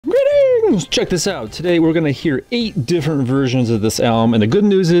Check this out. Today we're going to hear 8 different versions of this album, and the good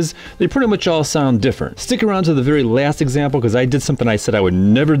news is they pretty much all sound different. Stick around to the very last example because I did something I said I would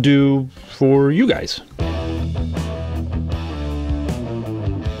never do for you guys.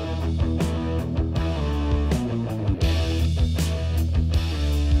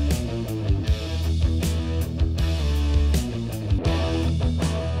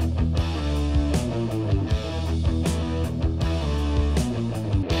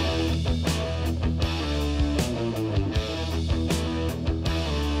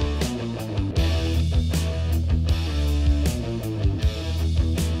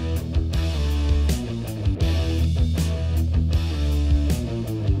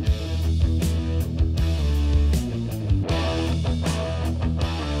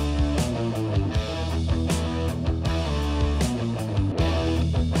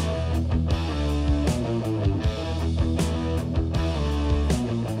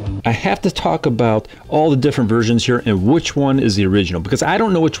 I have to talk about all the different versions here and which one is the original, because I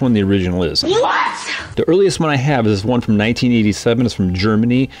don't know which one the original is. What? The earliest one I have is this one from 1987. It's from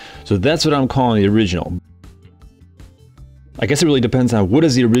Germany, so that's what I'm calling the original. I guess it really depends on what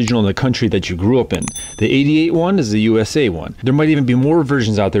is the original in the country that you grew up in. The 88 one is the USA one. There might even be more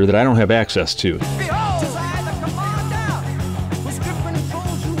versions out there that I don't have access to.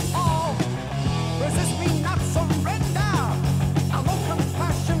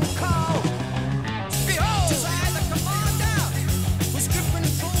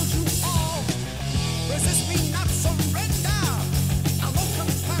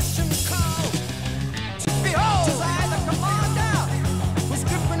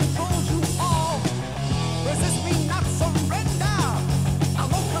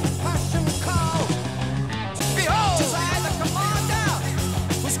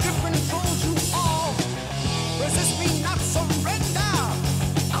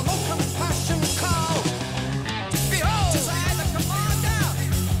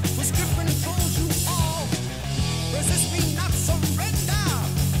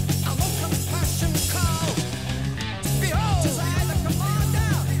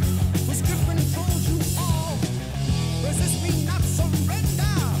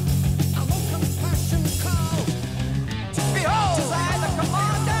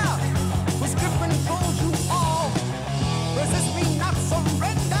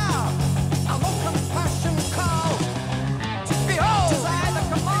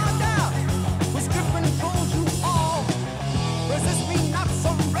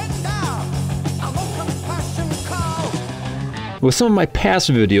 With some of my past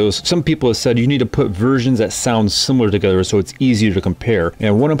videos, some people have said you need to put versions that sound similar together so it's easier to compare.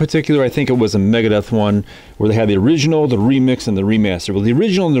 And one in particular, I think it was a Megadeth one, where they had the original, the remix, and the remaster. Well, the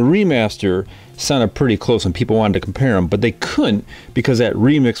original and the remaster sounded pretty close and people wanted to compare them, but they couldn't because that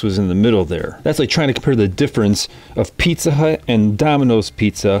remix was in the middle there. That's like trying to compare the difference of Pizza Hut and Domino's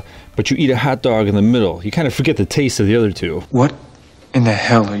Pizza, but you eat a hot dog in the middle. You kind of forget the taste of the other two. What in the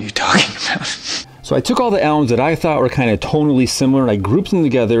hell are you talking about? So I took all the albums that I thought were kind of tonally similar and I grouped them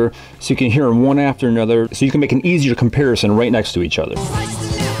together so you can hear them one after another so you can make an easier comparison right next to each other.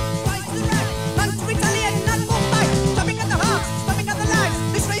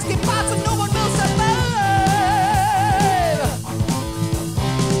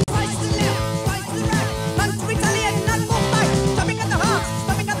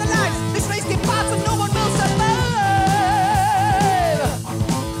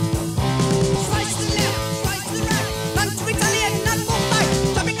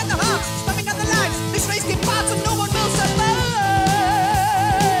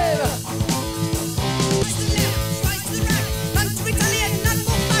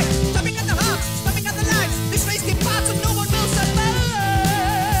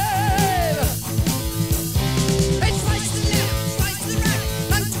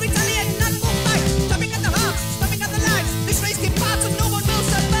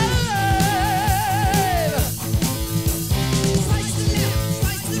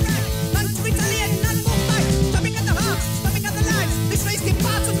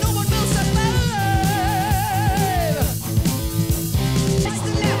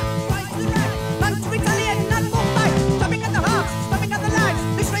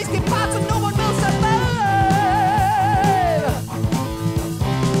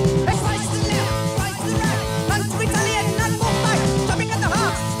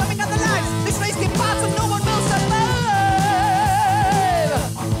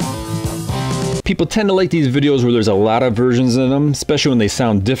 People tend to like these videos where there's a lot of versions in them, especially when they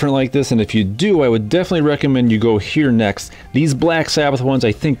sound different like this, and if you do, I would definitely recommend you go here next. These Black Sabbath ones,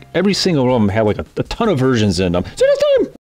 I think every single one of them have like a ton of versions in them. So next time!